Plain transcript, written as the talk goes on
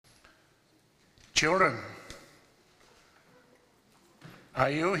Children, are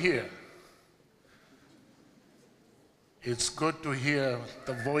you here? It's good to hear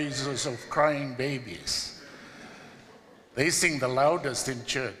the voices of crying babies. They sing the loudest in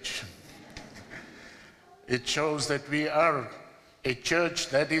church. It shows that we are a church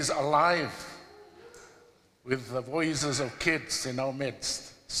that is alive with the voices of kids in our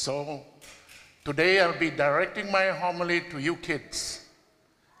midst. So today I'll be directing my homily to you kids.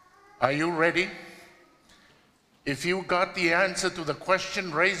 Are you ready? If you got the answer to the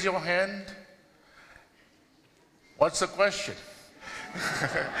question, raise your hand. What's the question?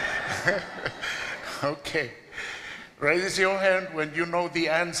 Okay. Raise your hand when you know the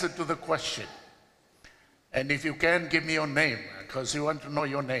answer to the question. And if you can, give me your name, because you want to know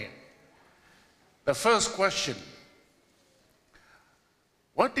your name. The first question: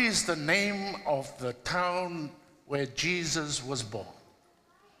 what is the name of the town where Jesus was born?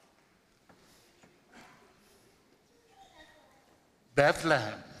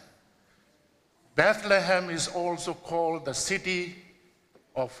 Bethlehem. Bethlehem is also called the city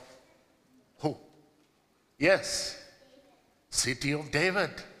of who? Yes, city of David.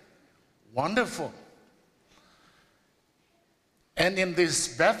 Wonderful. And in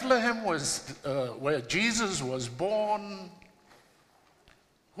this Bethlehem was where Jesus was born.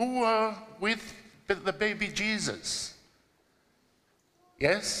 Who were with the baby Jesus?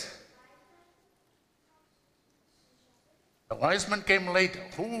 Yes? The wise men came later.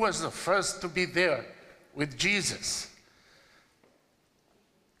 Who was the first to be there with Jesus?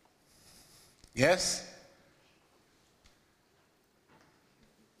 Yes?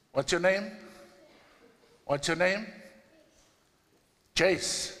 What's your name? What's your name?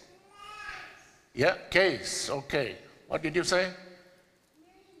 Chase. Yeah, Case. Okay. What did you say?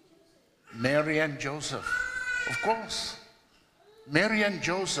 Mary and Joseph. Of course. Mary and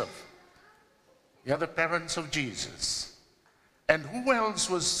Joseph. They are the parents of Jesus. And who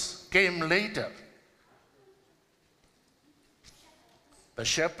else came later? The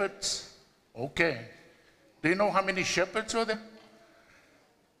shepherds? Okay. Do you know how many shepherds were there?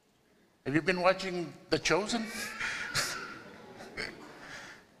 Have you been watching The Chosen?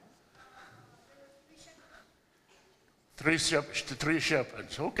 Three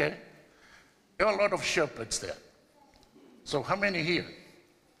shepherds, okay. There are a lot of shepherds there. So how many here?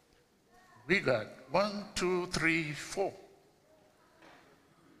 We got 1, 2, 3, 4.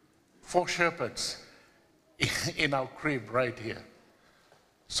 4 shepherds in our crib right here.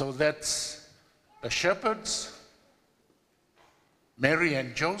 So that's the shepherds, Mary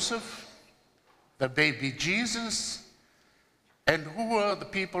and Joseph, the baby Jesus, and who were the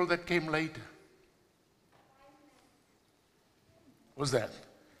people that came later? Who's that?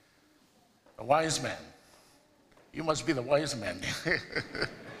 A wise man. You must be the wise man.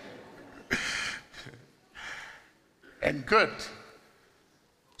 And good.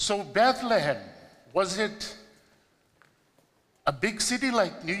 So Bethlehem, was it a big city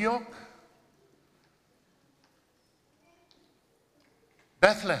like New York?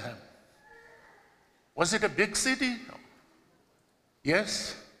 Bethlehem, was it a big city?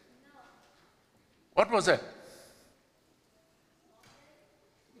 Yes? What was it?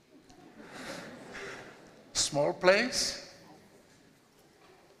 Small place?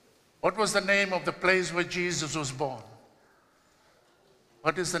 What was the name of the place where Jesus was born?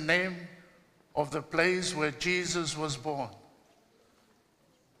 What is the name of the place where Jesus was born?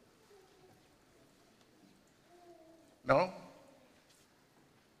 No?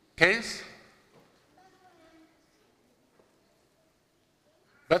 Case?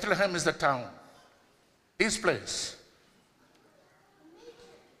 Bethlehem is the town. This place,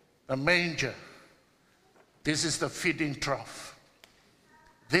 the manger. This is the feeding trough.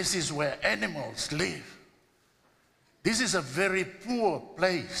 This is where animals live. This is a very poor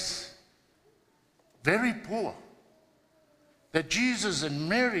place. Very poor. That Jesus and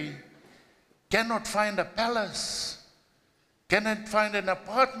Mary cannot find a palace, cannot find an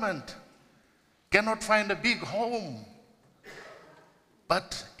apartment, cannot find a big home,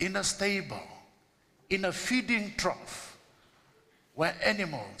 but in a stable, in a feeding trough where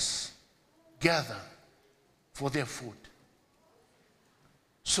animals gather for their food.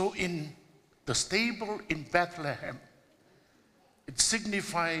 So in the stable in Bethlehem, it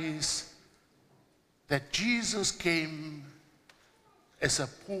signifies that Jesus came as a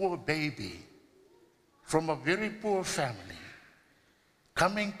poor baby from a very poor family,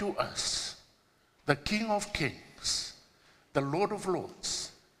 coming to us, the King of Kings, the Lord of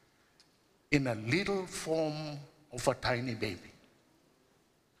Lords, in a little form of a tiny baby.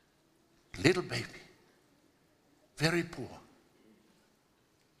 Little baby, very poor.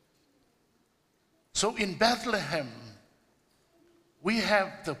 So in Bethlehem, we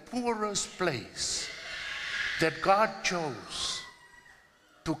have the poorest place that God chose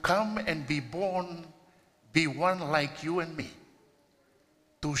to come and be born, be one like you and me,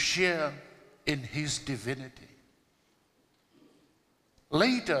 to share in his divinity.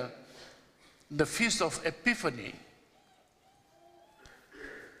 Later, the Feast of Epiphany,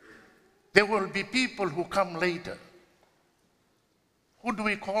 there will be people who come later. Who do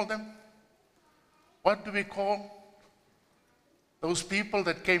we call them? What do we call those people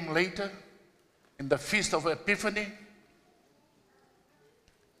that came later in the Feast of Epiphany?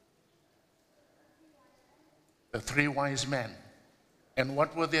 The three wise men. And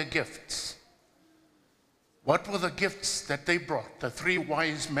what were their gifts? What were the gifts that they brought, the three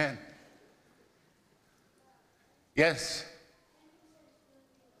wise men? Yes.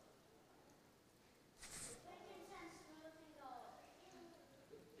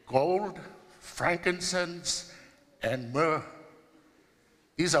 Gold, frankincense, and myrrh.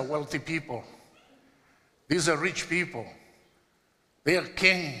 These are wealthy people. These are rich people. They are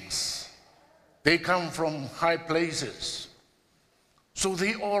kings. They come from high places. So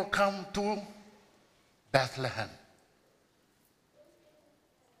they all come to Bethlehem.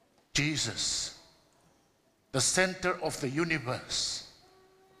 Jesus, the center of the universe,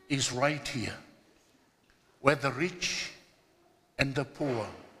 is right here, where the rich and the poor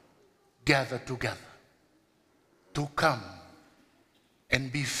gather together to come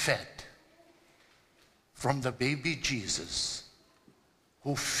and be fed from the baby Jesus,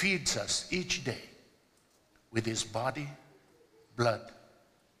 who feeds us each day with his body, blood,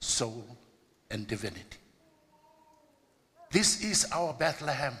 soul, and divinity. This is our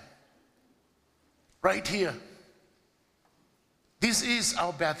Bethlehem, right here. This is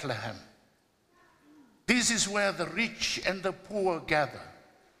our Bethlehem. This is where the rich and the poor gather.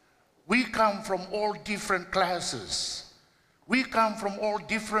 We come from all different classes. We come from all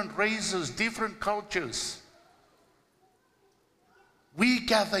different races, different cultures. We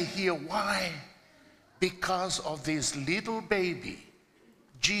gather here. Why? Because of this little baby,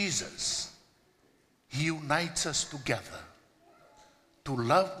 Jesus. He unites us together to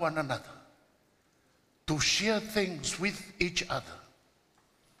love one another, to share things with each other,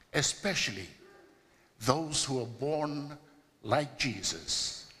 especially those who are born like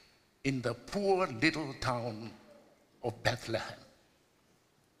Jesus in the poor little town of Bethlehem.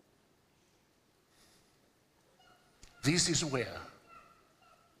 This is where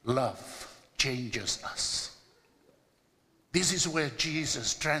love changes us. This is where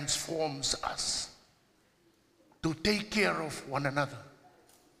Jesus transforms us to take care of one another,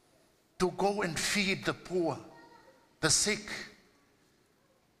 to go and feed the poor, the sick.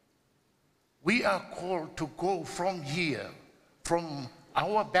 We are called to go from here, from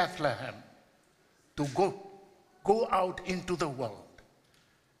our Bethlehem, to go out into the world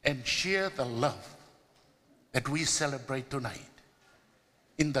and share the love that we celebrate tonight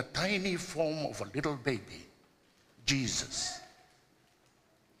in the tiny form of a little baby, Jesus.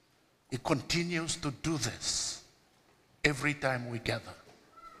 He continues to do this every time we gather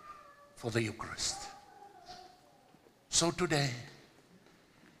for the Eucharist. So today,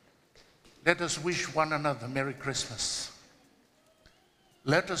 let us wish one another Merry Christmas.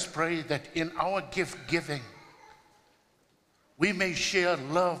 Let us pray that in our gift giving, we may share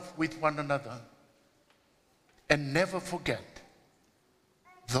love with one another and never forget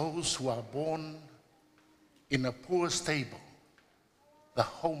those who are born in a poor stable, the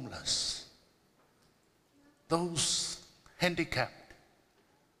homeless, those handicapped,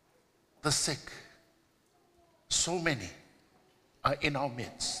 the sick. So many are in our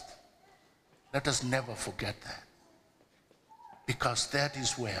midst. Let us never forget that, because that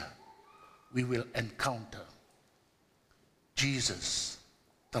is where we will encounter Jesus,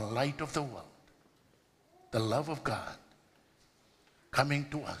 the light of the world, the love of God, coming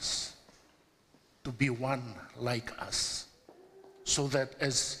to us to be one like us, so that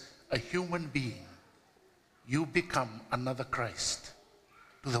as a human being, you become another Christ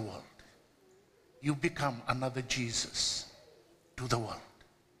to the world. You become another Jesus to the world.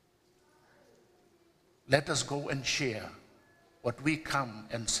 Let us go and share what we come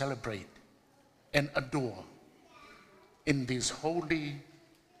and celebrate and adore in this holy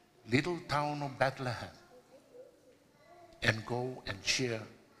little town of Bethlehem, and go and share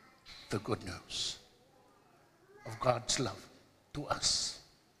the good news of God's love to us.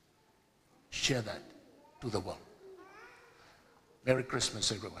 Share that to the world. Merry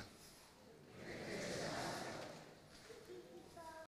Christmas, everyone.